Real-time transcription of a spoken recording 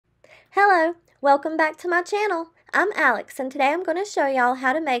Hello, welcome back to my channel. I'm Alex and today I'm going to show y'all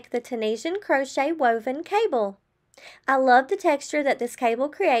how to make the Tunisian crochet woven cable. I love the texture that this cable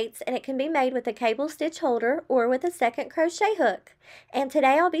creates, and it can be made with a cable stitch holder or with a second crochet hook. And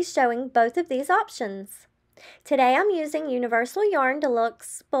today I'll be showing both of these options. Today I'm using Universal Yarn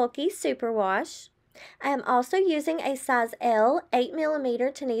Deluxe Bulky Superwash. I am also using a size L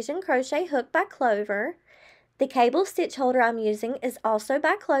 8mm Tunisian crochet hook by Clover. The cable stitch holder I'm using is also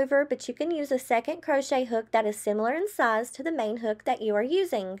by Clover, but you can use a second crochet hook that is similar in size to the main hook that you are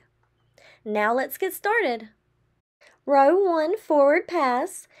using. Now let's get started. Row 1 forward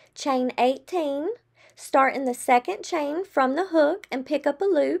pass, chain 18, start in the second chain from the hook and pick up a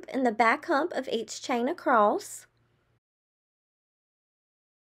loop in the back hump of each chain across.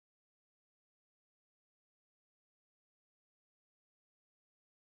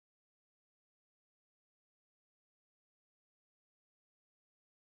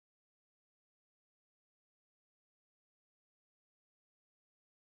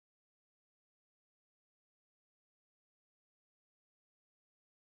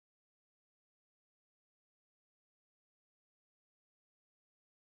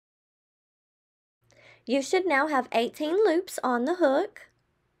 You should now have 18 loops on the hook.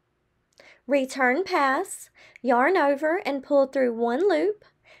 Return pass, yarn over and pull through one loop.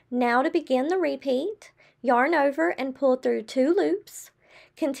 Now to begin the repeat, yarn over and pull through 2 loops.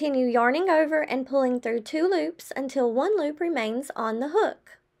 Continue yarning over and pulling through 2 loops until 1 loop remains on the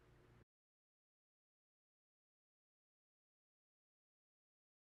hook.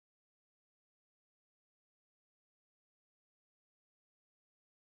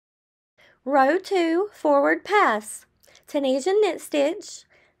 Row 2 forward pass, Tunisian knit stitch,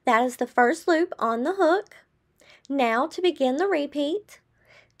 that is the first loop on the hook. Now to begin the repeat,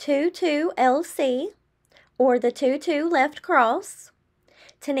 2-2 LC, or the 2-2 left cross,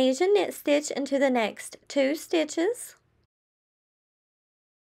 Tunisian knit stitch into the next 2 stitches.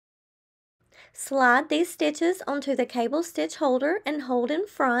 Slide these stitches onto the cable stitch holder and hold in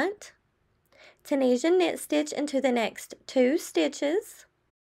front. Tunisian knit stitch into the next 2 stitches.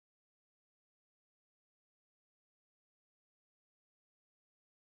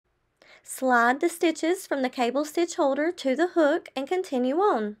 Slide the stitches from the cable stitch holder to the hook and continue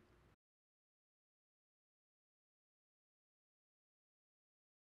on.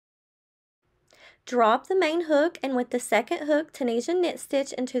 Drop the main hook and with the second hook Tunisian knit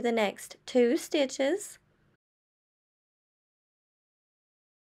stitch into the next 2 stitches.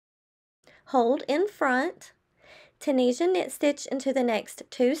 Hold in front. Tunisian knit stitch into the next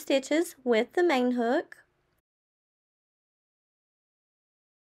 2 stitches with the main hook.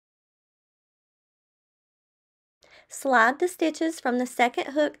 Slide the stitches from the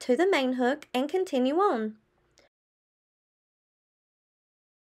second hook to the main hook and continue on.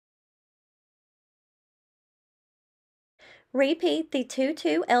 Repeat the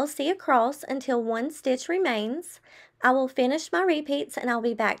 2-2 LC across until 1 stitch remains. I will finish my repeats and I'll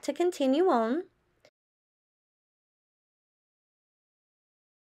be back to continue on.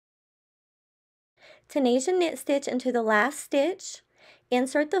 Tunisian knit stitch into the last stitch.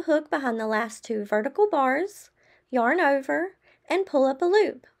 Insert the hook behind the last 2 vertical bars, yarn over, and pull up a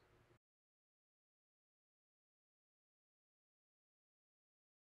loop.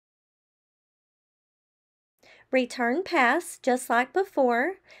 Return pass just like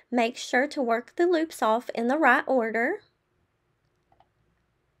before. Make sure to work the loops off in the right order.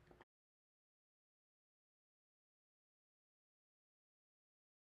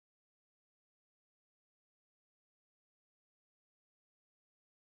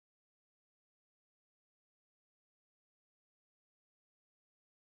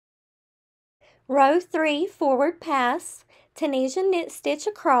 Row 3 forward pass, Tunisian knit stitch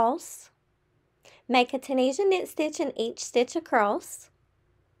across. Make a Tunisian knit stitch in each stitch across.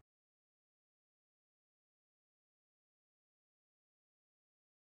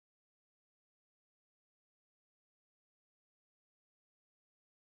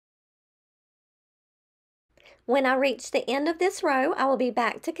 When I reach the end of this row, I will be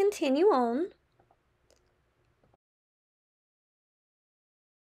back to continue on.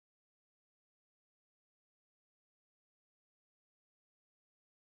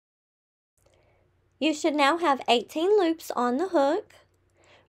 You should now have 18 loops on the hook.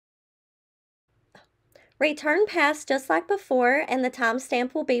 Return pass just like before, and the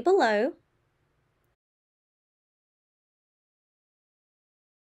timestamp will be below.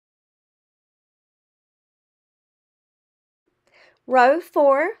 Row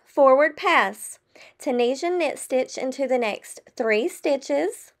 4 forward pass, Tunisian knit stitch into the next 3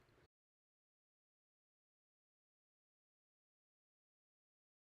 stitches.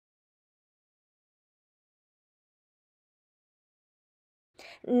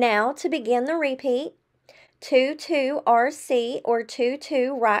 Now to begin the repeat, 2-2 RC or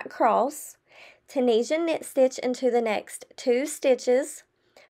 2-2 right cross, Tunisian knit stitch into the next 2 stitches,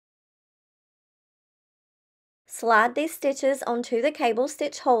 slide these stitches onto the cable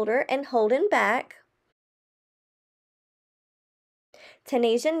stitch holder and hold in back,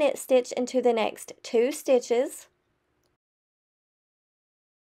 Tunisian knit stitch into the next 2 stitches,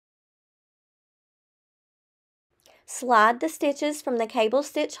 slide the stitches from the cable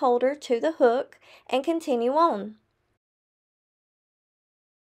stitch holder to the hook and continue on.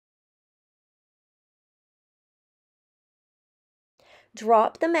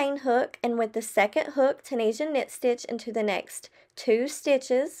 Drop the main hook and with the second hook Tunisian knit stitch into the next 2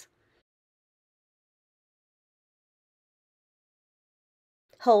 stitches,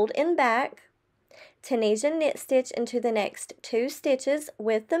 hold in back, Tunisian knit stitch into the next 2 stitches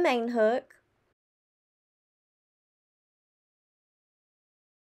with the main hook,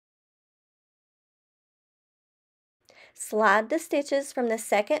 slide the stitches from the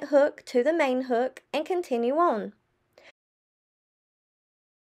second hook to the main hook and continue on.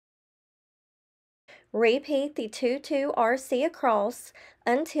 Repeat the 2-2 RC across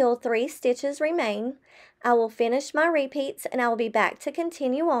until 3 stitches remain. I will finish my repeats and I will be back to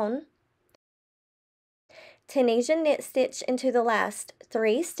continue on. Tunisian knit stitch into the last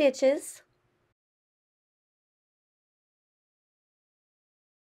 3 stitches.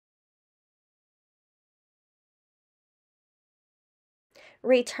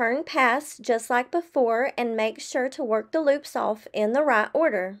 Return pass just like before and make sure to work the loops off in the right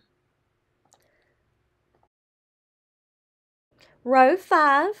order. Row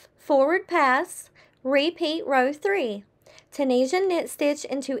 5, forward pass, repeat row 3. Tunisian knit stitch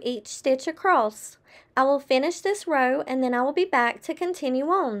into each stitch across. I will finish this row and then I will be back to continue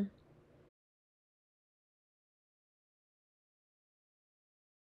on.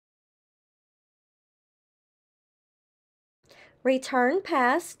 Return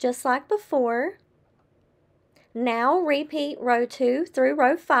pass just like before. Now repeat row 2 through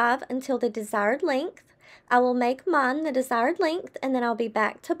row 5 until the desired length. I will make mine the desired length and then I'll be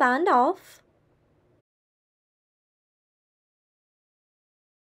back to bind off.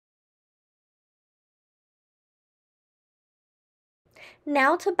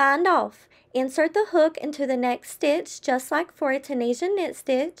 Now to bind off, insert the hook into the next stitch just like for a Tunisian knit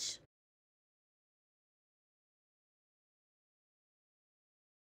stitch.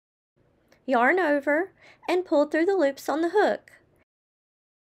 Yarn over and pull through the loops on the hook.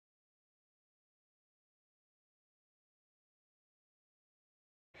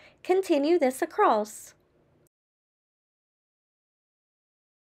 Continue this across.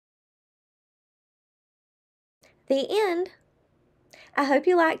 The end. I hope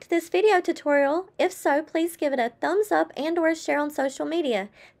you liked this video tutorial. If so, please give it a thumbs up and or a share on social media.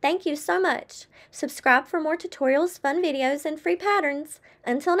 Thank you so much. Subscribe for more tutorials, fun videos, and free patterns.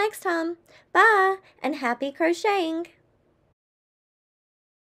 Until next time, bye and happy crocheting!